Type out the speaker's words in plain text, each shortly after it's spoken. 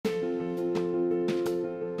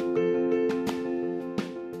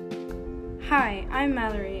Hi, I'm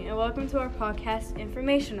Mallory, and welcome to our podcast,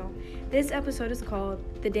 Informational. This episode is called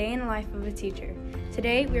The Day in the Life of a Teacher.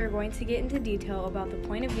 Today, we are going to get into detail about the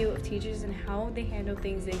point of view of teachers and how they handle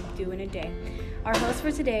things they do in a day. Our hosts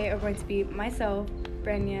for today are going to be myself,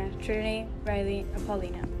 Brenya, Trinity, Riley, and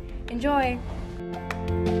Paulina. Enjoy!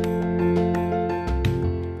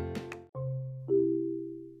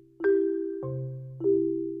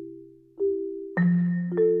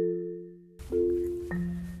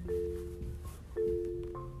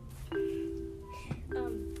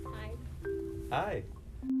 Hi.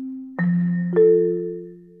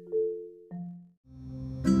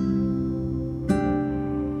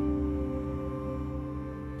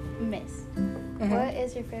 Miss, what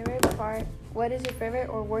is your favorite part? What is your favorite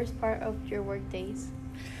or worst part of your work days?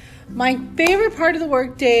 My favorite part of the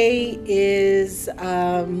workday is,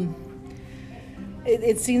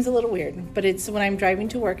 it seems a little weird, but it's when I'm driving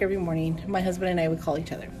to work every morning. My husband and I would call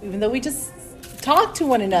each other. Even though we just talk to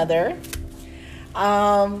one another,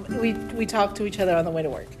 we talk to each other on the way to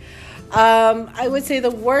work. I would say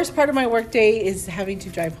the worst part of my workday is having to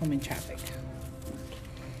drive home in traffic.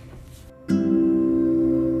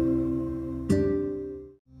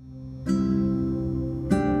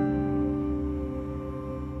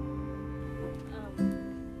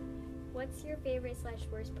 What's your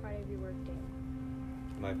favorite/worst part of your workday?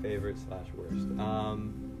 My favorite/worst.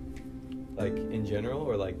 Like in general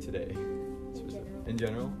or like today? In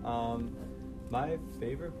general. My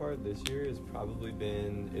favorite part this year has probably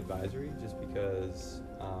been advisory, just because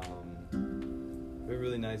we have a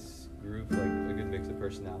really nice group, like a good mix of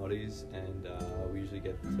personalities, and we usually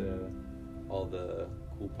get to all the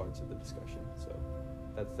cool parts of the discussion. So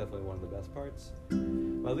that's definitely one of the best parts.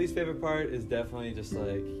 My least favorite part is definitely just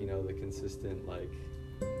like, the consistent like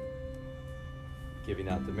giving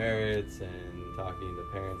out the merits and talking to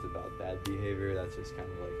parents about bad behavior. That's just kind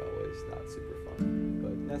of like always not super fun,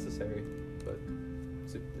 but necessary, but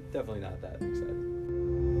definitely not that exciting.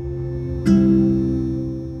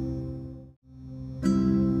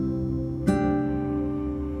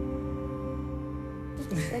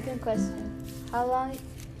 Second question. How long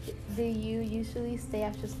do you usually stay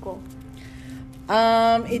after school?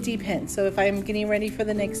 It depends. So if I'm getting ready for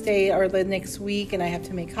the next day or the next week and I have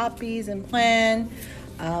to make copies and plan,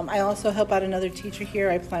 I also help out another teacher here.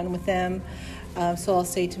 I plan with them. So I'll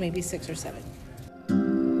stay to maybe 6 or 7.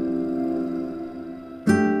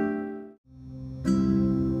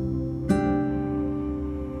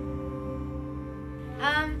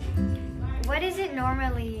 What is it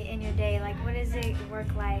normally in your day? Like, what is it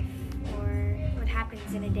work life, or what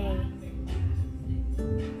happens in a day?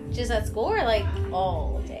 Just at school or like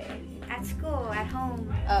all day? At school, at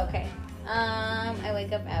home. Oh, okay. I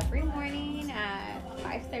wake up every morning at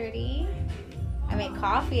 5:30. I make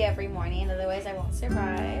coffee every morning, otherwise I won't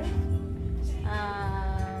survive.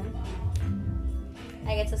 I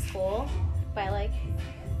get to school by like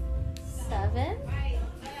 7,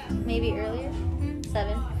 maybe earlier.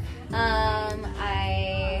 7.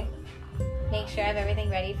 I make sure I have everything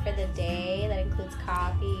ready for the day. That includes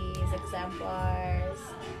copies, exemplars.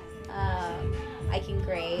 I can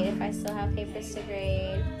grade if I still have papers to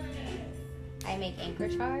grade. I make anchor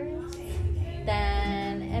charts.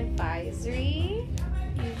 Then advisory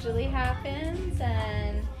usually happens,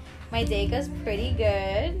 and my day goes pretty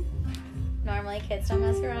good. Normally kids don't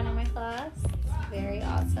mess around in my class. It's very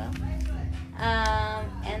awesome.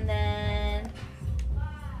 And then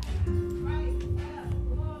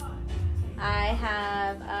I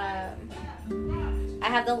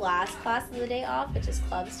have the last class of the day off, which is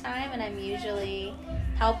clubs time, and I'm usually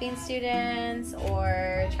helping students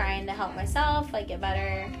or trying to help myself, like get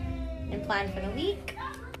better and plan for the week.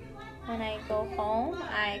 When I go home,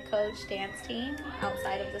 I coach dance team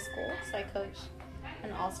outside of the school, so I coach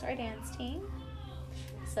an all-star dance team.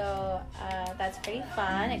 So that's pretty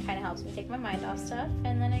fun. It kind of helps me take my mind off stuff,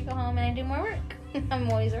 and then I go home and I do more work. I'm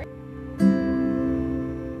always working.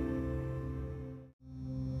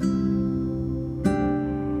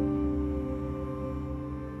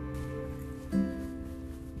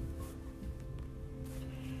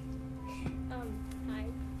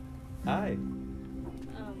 Hi.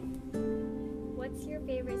 What's your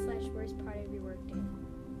favorite/worst part of your workday?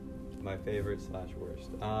 My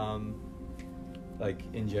favorite/worst. Like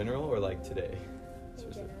in general or like today?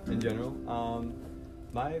 In general.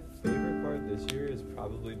 My favorite part this year has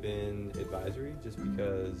probably been advisory, just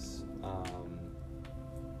because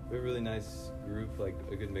we have a really nice group, like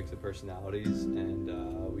a good mix of personalities, and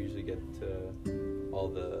we usually get to all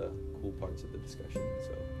the cool parts of the discussion.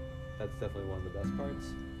 So that's definitely one of the best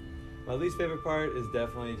parts. My least favorite part is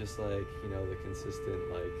definitely just like, the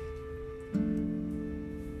consistent like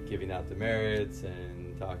giving out demerits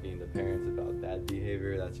and talking to parents about bad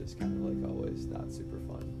behavior, that's just kind of like always not super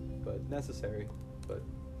fun, but necessary, but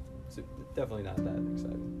definitely not that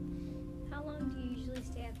exciting. How long do you usually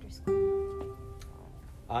stay after school?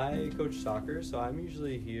 I coach soccer, so I'm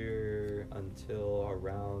usually here until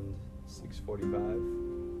around 6:45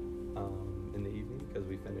 in the evening because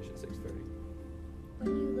we finish at 6:30. What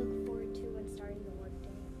do you look forward to when starting the workday?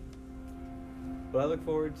 What I look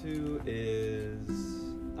forward to is,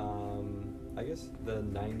 I guess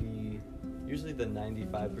usually the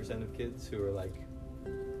 95% of kids who are like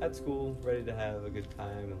at school, ready to have a good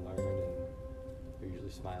time and learn, and they're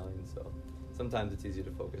usually smiling. So sometimes it's easy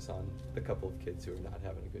to focus on the couple of kids who are not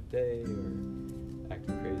having a good day or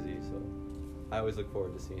acting crazy. So I always look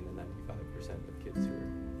forward to seeing the 95% of kids who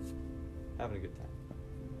are having a good time.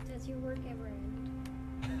 Does your work ever end?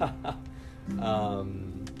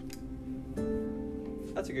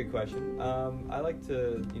 That's a good question. I like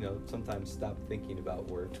to, sometimes stop thinking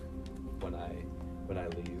about work when I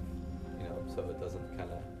leave, so it doesn't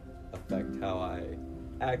kind of affect how I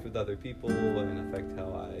act with other people and affect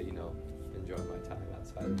how I, enjoy my time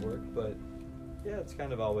outside of work. But yeah, it's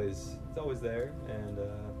kind of always there, and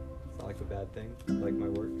it's not like a bad thing. I like my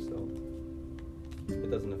work, so it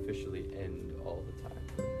doesn't officially end all the time.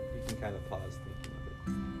 But you can kind of pause thinking of it.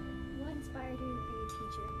 What inspired you to be a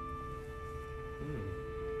teacher?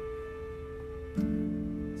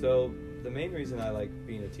 So the main reason I like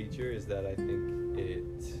being a teacher is that I think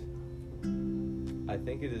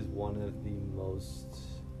it is one of the most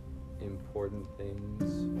important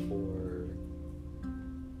things for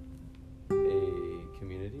a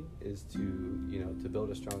community is to build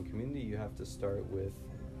a strong community. You have to start with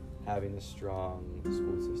having a strong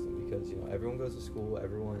school system because everyone goes to school.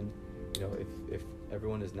 Everyone, if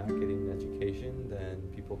everyone is not getting an education, then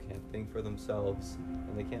people can't think for themselves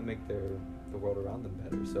and they can't make the world around them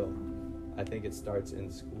better. So I think it starts in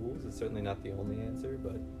schools. It's certainly not the only answer,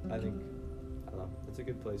 but I don't know, it's a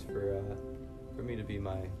good place for me to be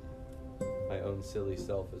my own silly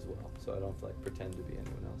self as well, so I don't have to pretend to be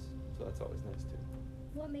anyone else. So that's always nice too.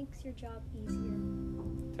 What makes your job easier?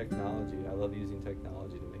 Technology. I love using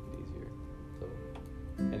technology to make it easier. So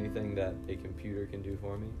anything that a computer can do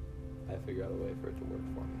for me, I figure out a way for it to work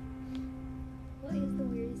for me. What is the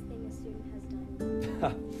weirdest thing a student has done?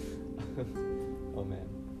 Oh man,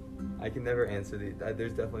 I can never answer these.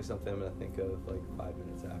 There's definitely something I'm gonna think of 5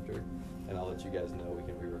 minutes after, and I'll let you guys know. We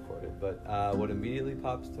can re-record it. But what immediately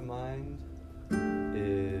pops to mind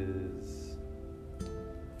is,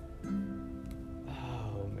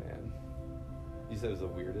 oh man, you said it was the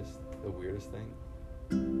weirdest thing.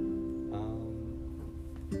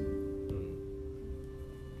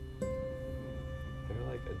 There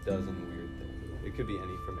are a dozen weird things. It could be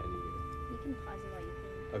from any year. You can pause it while you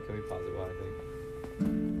think. Oh, can we pause it while I think?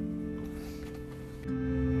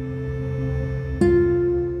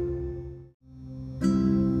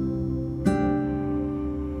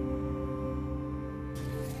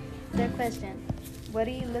 Third question. What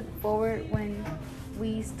do you look forward when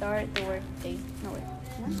we start the workday? No, wait.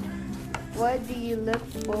 What do you look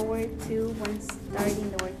forward to when starting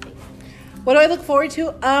the workday? What do I look forward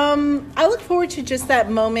to? I look forward to just that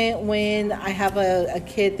moment when I have a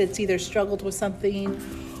kid that's either struggled with something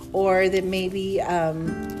or that maybe,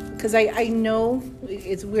 because I know,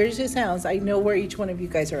 it's weird as it sounds, I know where each one of you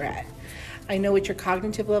guys are at. I know what your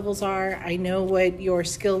cognitive levels are. I know what your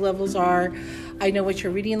skill levels are. I know what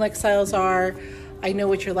your reading styles are. I know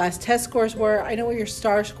what your last test scores were. I know what your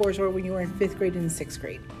STAR scores were when you were in 5th grade and 6th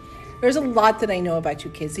grade. There's a lot that I know about you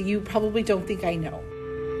kids that you probably don't think I know.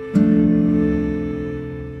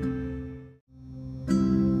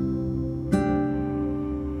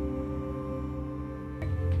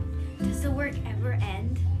 Does the work ever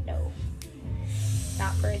end? No,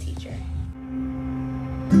 not for a teacher.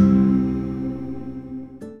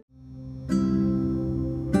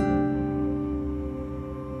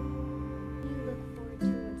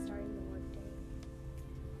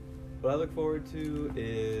 What I look forward to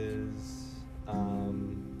is,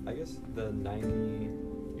 I guess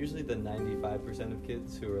usually the 95% of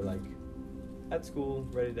kids who are at school,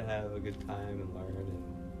 ready to have a good time and learn, and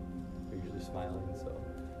they're usually smiling. So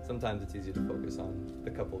sometimes it's easy to focus on the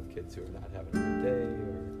couple of kids who are not having a good day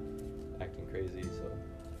or acting crazy. So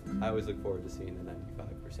I always look forward to seeing the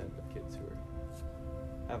 95% of kids who are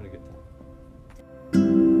having a good time.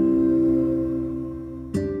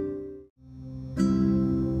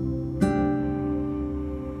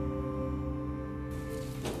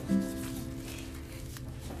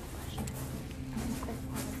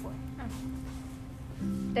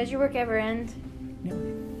 Does your work ever end? No.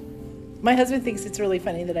 My husband thinks it's really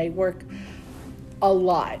funny that I work a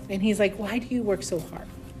lot. And he's like, why do you work so hard?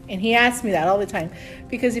 And he asks me that all the time.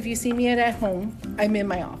 Because if you see me at home, I'm in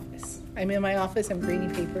my office. I'm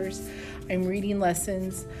grading papers. I'm reading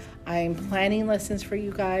lessons. I'm planning lessons for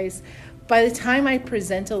you guys. By the time I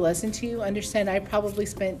present a lesson to you, understand I probably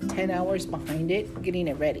spent 10 hours behind it getting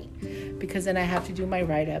it ready, because then I have to do my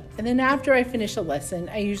write-up. And then after I finish a lesson,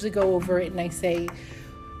 I usually go over it and I say,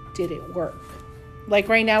 did it work? Like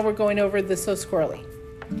right now, we're going over the So Squirrely.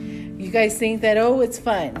 You guys think that, oh, it's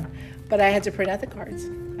fun. But I had to print out the cards.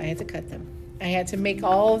 I had to cut them. I had to make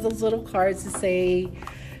all of those little cards to say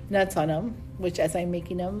nuts on them, which as I'm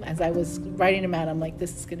making them, as I was writing them out, I'm like,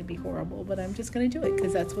 this is going to be horrible, but I'm just going to do it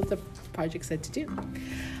because that's what the project said to do.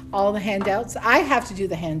 All the handouts, I have to do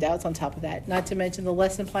the handouts on top of that, not to mention the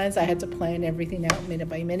lesson plans. I had to plan everything out minute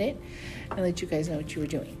by minute and let you guys know what you were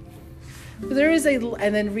doing. But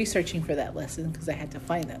and then researching for that lesson because I had to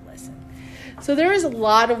find that lesson. So there is a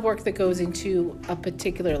lot of work that goes into a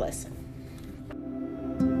particular lesson.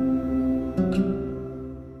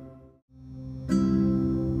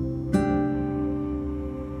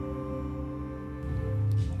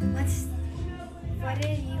 What do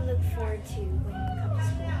you look forward to when you come to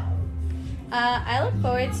school? I look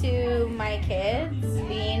forward to my kids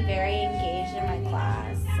being very engaged in my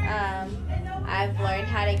class. I've learned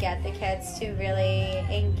how to get the kids to really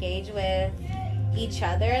engage with each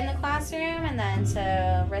other in the classroom and then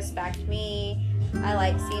to respect me. I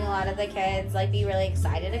like seeing a lot of the kids be really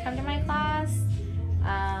excited to come to my class.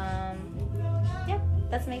 Yeah,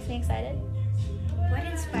 that makes me excited. What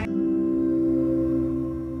inspired?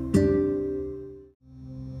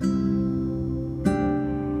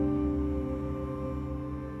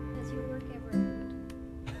 Does your work ever end?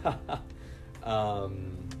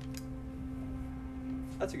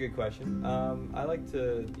 That's a good question. I like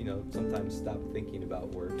to, sometimes stop thinking about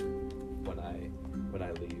work when I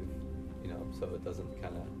leave, so it doesn't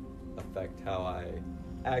kind of affect how I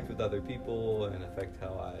act with other people and affect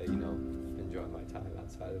how I, enjoy my time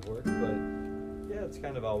outside of work. But yeah, it's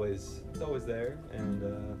always there, and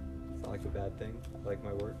it's not like a bad thing. I like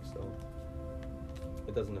my work, so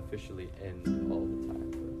it doesn't officially end all the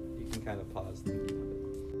time, but you can kind of pause thinking of it.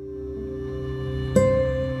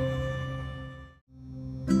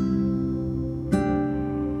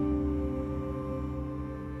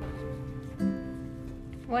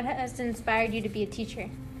 What has inspired you to be a teacher?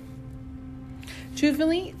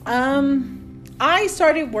 Truthfully, I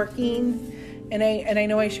started working, and I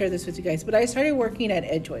know I shared this with you guys, but I started working at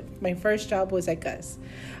Edgewood. My first job was at Gus.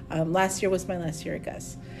 Last year was my last year at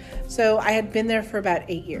Gus. So I had been there for about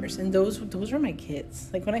 8 years, and those were my kids.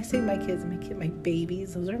 When I say my kids, my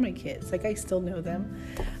babies, those are my kids. I still know them.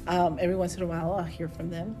 Every once in a while, I'll hear from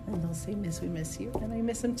them, and they'll say, "Miss, we miss you," and I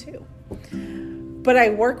miss them too. But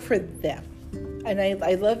I work for them. And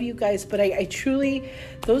I love you guys, but I truly,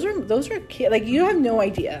 those are kids, you have no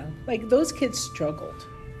idea. Those kids struggled.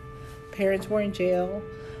 Parents were in jail.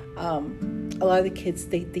 A lot of the kids,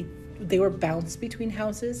 they were bounced between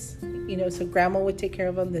houses. So grandma would take care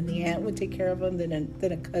of them, then the aunt would take care of them,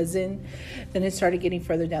 then a cousin. Then it started getting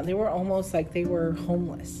further down. They were almost like they were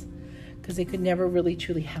homeless because they could never really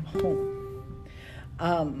truly have a home.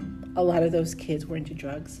 A lot of those kids were into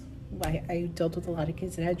drugs. I dealt with a lot of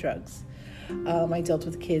kids that had drugs. I dealt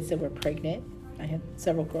with kids that were pregnant. I had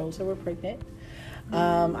several girls that were pregnant.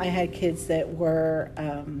 I had kids that were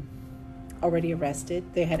already arrested.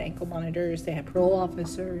 They had ankle monitors. They had parole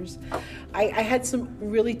officers. I had some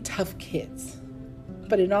really tough kids.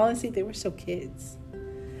 But in all honesty, they were still kids.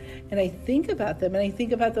 And I think about them, and I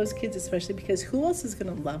think about those kids especially because who else is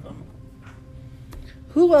going to love them?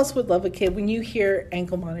 Who else would love a kid when you hear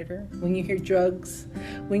ankle monitor, when you hear drugs,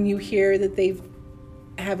 when you hear that they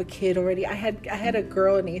have a kid already? I had a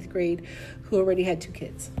girl in 8th grade who already had 2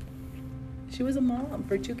 kids. She was a mom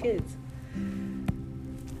for 2 kids.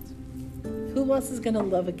 Who else is going to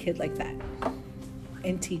love a kid like that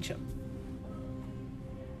and teach them?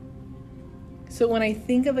 So when I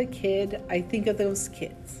think of a kid, I think of those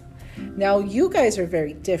kids. Now, you guys are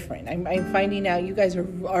very different. I'm finding out you guys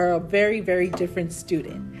are a very, very different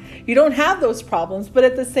student. You don't have those problems, but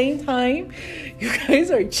at the same time, you guys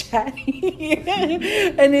are chatty.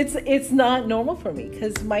 And it's not normal for me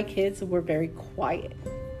because my kids were very quiet.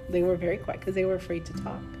 They were very quiet because they were afraid to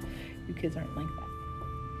talk. You kids aren't like that.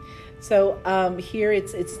 So here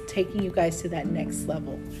it's taking you guys to that next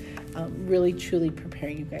level. Really, truly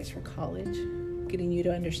preparing you guys for college. Getting you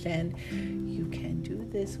to understand you can do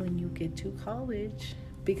this when you get to college.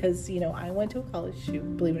 Because, I went to a college,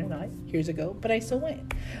 believe it or not, years ago, but I still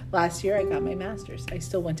went. Last year, I got my master's. I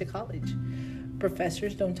still went to college.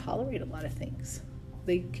 Professors don't tolerate a lot of things.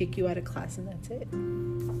 They kick you out of class and that's it.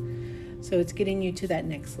 So it's getting you to that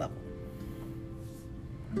next level.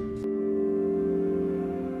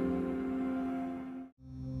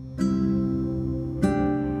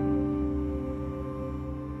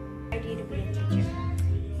 Inspired you to be a teacher?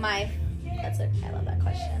 I love that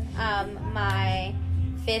question. My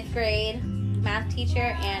 5th grade math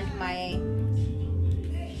teacher and my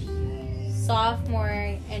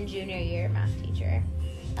sophomore and junior year math teacher.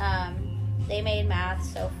 They made math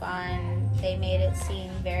so fun. They made it seem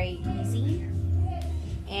very easy.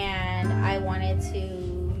 And I wanted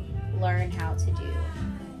to learn how to do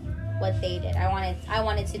what they did. I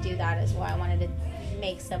wanted to do that as well. I wanted to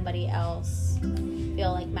make somebody else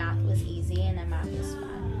feel like math was easy and that math was fun.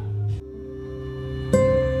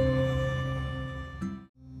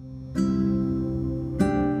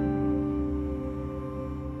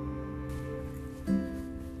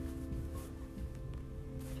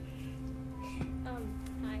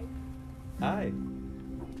 Hi.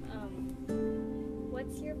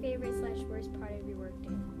 What's your favorite / worst part of your work day?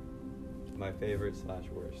 My favorite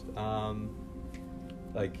 / worst.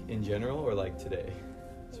 Like in general or like today?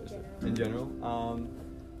 In general.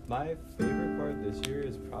 My favorite part this year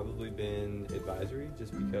has probably been advisory,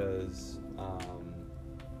 just because we have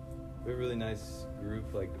a really nice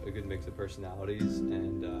group, like a good mix of personalities,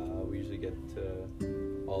 and we usually get to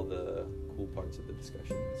all the cool parts of the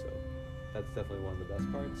discussion. So that's definitely one of the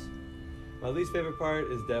best parts. My least favorite part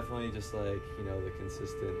is definitely just like, the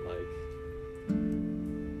consistent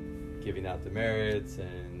giving out demerits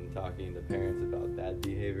and talking to parents about bad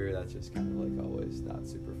behavior. That's just kind of always not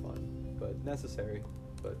super fun, but necessary,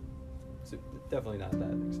 but definitely not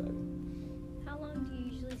that exciting. How long do you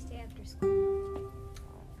usually stay after school?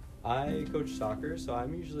 I coach soccer, so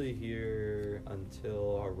I'm usually here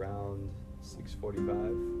until around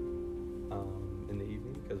 6:45 in the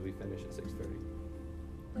evening, because we finish at 6:30.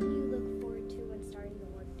 What do you look forward to when starting the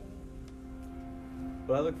workday?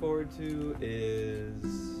 What I look forward to is,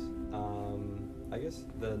 I guess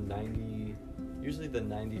usually the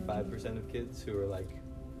 95% of kids who are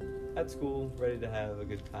at school, ready to have a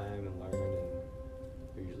good time and learn, and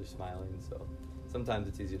they're usually smiling. So sometimes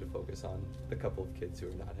it's easy to focus on the couple of kids who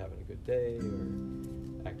are not having a good day or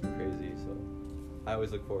acting crazy. So I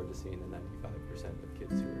always look forward to seeing the 95% of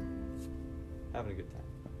kids who are having a good time.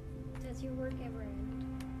 Does your work ever end?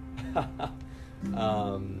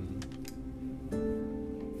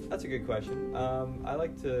 That's a good question. I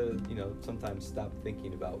like to, sometimes stop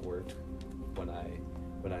thinking about work when I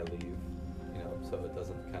leave, so it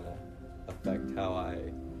doesn't kind of affect how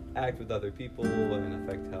I act with other people and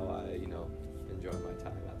affect how I, enjoy my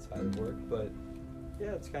time outside of work. But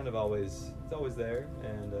yeah, it's always there,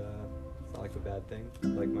 and it's not like a bad thing,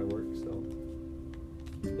 like my work, so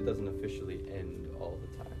it doesn't officially end all the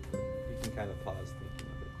time. But you can kind of pause thinking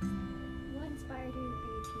of it. What inspired you to be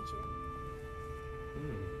a teacher?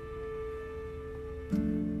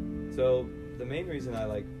 So the main reason I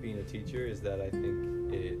like being a teacher is that I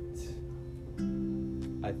think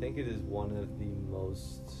it is one of the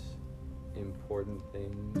most important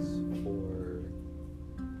things for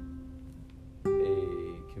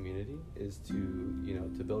a community, is to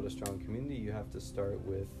build a strong community. You have to start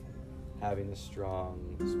with having a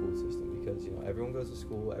strong school system, because everyone goes to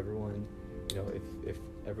school. Everyone, if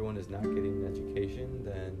everyone is not getting an education,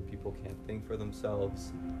 then people can't think for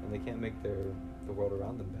themselves, and they can't make the world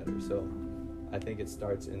around them better. So I think it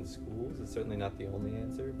starts in schools. It's certainly not the only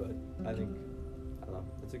answer, but I don't know,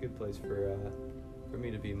 it's a good place for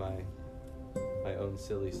me to be my own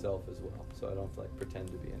silly self as well, so I don't have to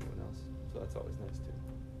pretend to be anyone else. So that's always nice too.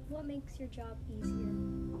 What makes your job easier?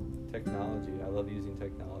 Technology. I love using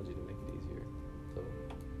technology to make it easier. So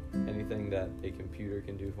anything that a computer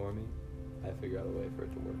can do for me, I figure out a way for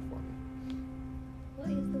it to work for me. What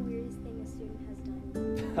is the weirdest thing a student has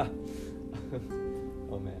done?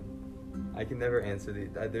 Oh man, I can never answer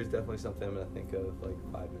these. There's definitely something I'm going to think of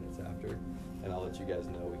 5 minutes after, and I'll let you guys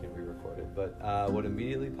know. We can re-record it. But what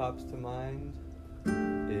immediately pops to mind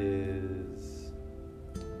is...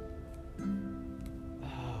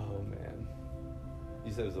 Oh man.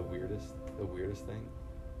 You said it was the weirdest thing?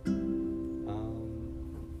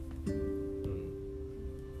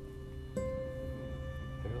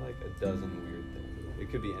 There are a dozen weird things. It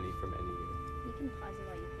could be from any year. You can pause it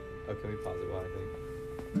while you think. Oh, can we pause it while I think?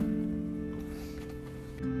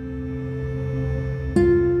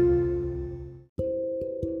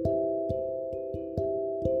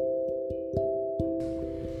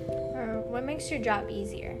 What makes your job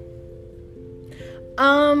easier?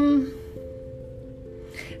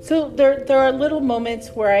 So there are little moments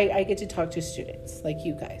where I get to talk to students like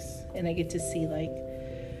you guys, and I get to see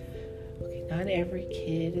okay, now not every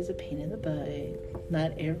kid is a pain in the butt.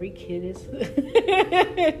 Not every kid is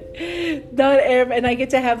and I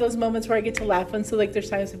get to have those moments where I get to laugh. And so like there's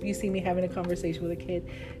times if you see me having a conversation with a kid,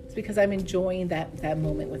 it's because I'm enjoying that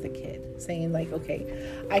moment with a kid, saying like,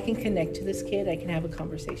 okay, I can connect to this kid, I can have a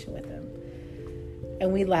conversation with him.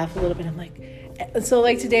 And we laugh a little bit. I'm like, so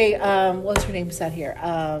like today, what's her name sat here?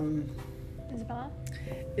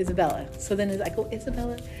 Isabella. So then I go,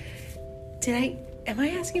 Isabella, am I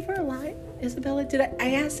asking for a lot? Isabella,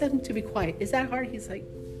 I asked him to be quiet. Is that hard? He's like,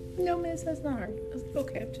 no, miss, that's not hard. I was like,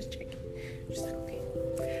 okay, I'm just checking. I'm just like, okay.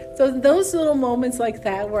 So those little moments like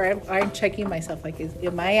that where I'm checking myself, like,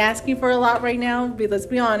 am I asking for a lot right now? Let's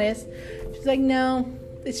be honest. She's like, no,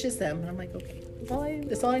 it's just them. And I'm like, okay,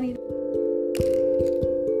 that's all I need.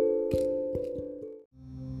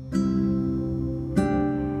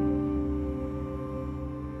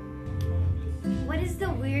 What is the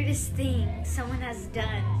weirdest thing someone has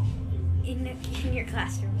done in your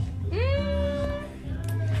classroom?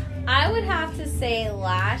 I would have to say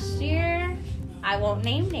last year, I won't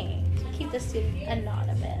name names, keep the student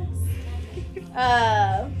anonymous.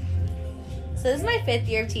 So this is my 5th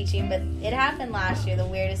year of teaching, but it happened last year, the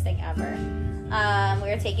weirdest thing ever. We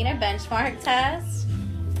were taking a benchmark test.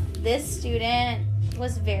 This student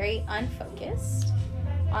was very unfocused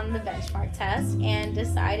on the benchmark test and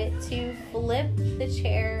decided to flip the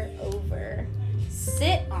chair over,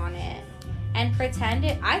 sit on it, and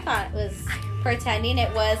pretending it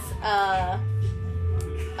was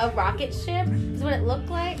a rocket ship is what it looked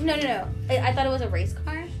like. No. I thought it was a race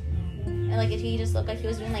car. And like he just looked like he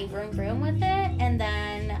was doing like vroom vroom with it. And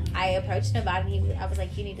then I approached him about it. I was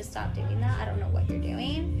like, you need to stop doing that. I don't know what you're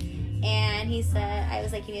doing. And he said, I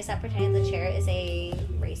was like, you need to stop pretending the chair is a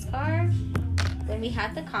race car. When we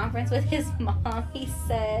had the conference with his mom, he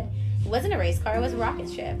said it wasn't a race car, it was a rocket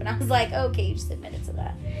ship. And I was like, okay, you just admitted to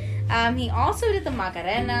that. He also did the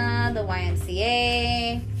Macarena, the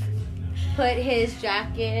YMCA, put his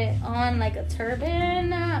jacket on like a turban.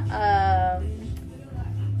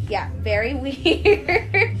 Yeah, very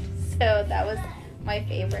weird. So that was my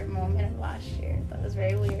favorite moment of last year. That was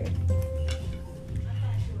very weird.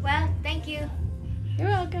 Well, thank you. You're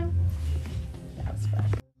welcome. That was fun.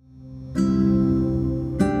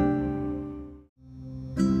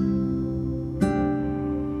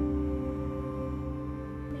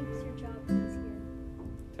 Makes your job easier.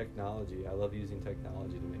 Technology. I love using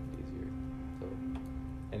technology to make it easier. So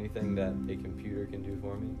anything that a computer can do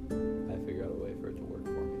for me, I figure out a way for it to work for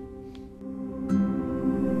me.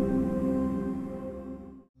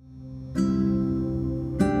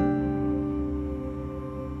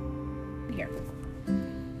 Here.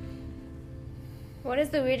 What is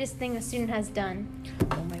the weirdest thing a student has done?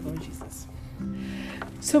 Oh my Lord Jesus.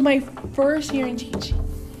 So my first year in teaching,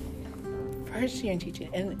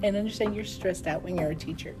 and understand you're stressed out when you're a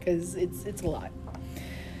teacher because it's a lot.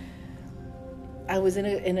 I was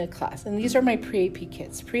in a class, and these are my pre-AP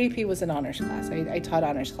kids. Pre-AP was an honors class. I taught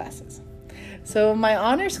honors classes. So my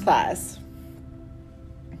honors class,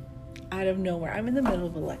 out of nowhere, I'm in the middle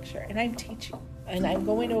of a lecture, and I'm teaching, and I'm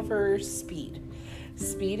going over speed.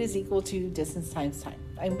 Speed is equal to distance times time.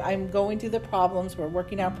 I'm going through the problems. We're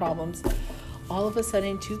working out problems. All of a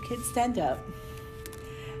sudden, 2 kids stand up.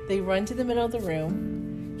 They run to the middle of the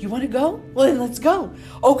room. You want to go? Well, then let's go.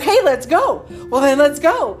 Okay, let's go. Well, then let's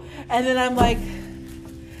go. And then I'm like,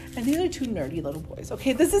 and these are 2 nerdy little boys.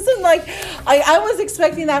 Okay, this isn't like, I was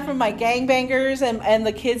expecting that from my gangbangers and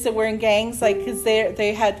the kids that were in gangs, like, because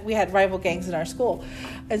we had rival gangs in our school.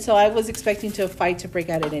 And so I was expecting a fight to break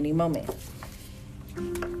out at any moment.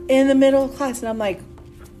 In the middle of class, and I'm like,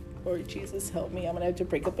 Lord Jesus, help me. I'm going to have to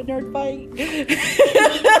break up a nerd fight.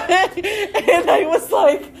 And I was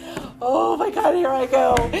like, oh my God, here I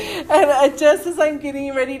go. And just as I'm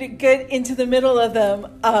getting ready to get into the middle of them,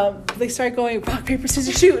 they start going, rock, paper,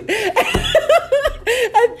 scissors, shoot. And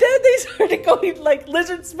then they started going like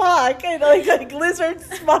lizard Spock and like lizard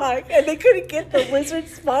Spock. And they couldn't get the lizard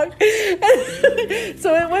Spock. And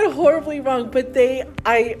so it went horribly wrong. But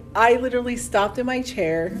I literally stopped in my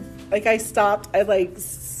chair. Like I stopped, I like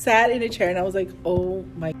sat in a chair and I was like, oh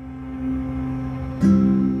my.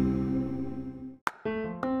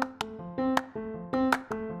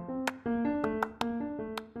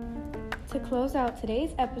 To close out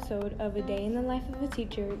today's episode of A Day in the Life of a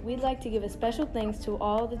Teacher, we'd like to give a special thanks to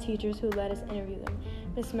all the teachers who let us interview them,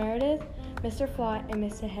 Miss Meredith, Mr. Flott, and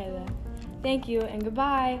Miss Tejeda. Thank you and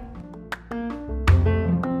goodbye.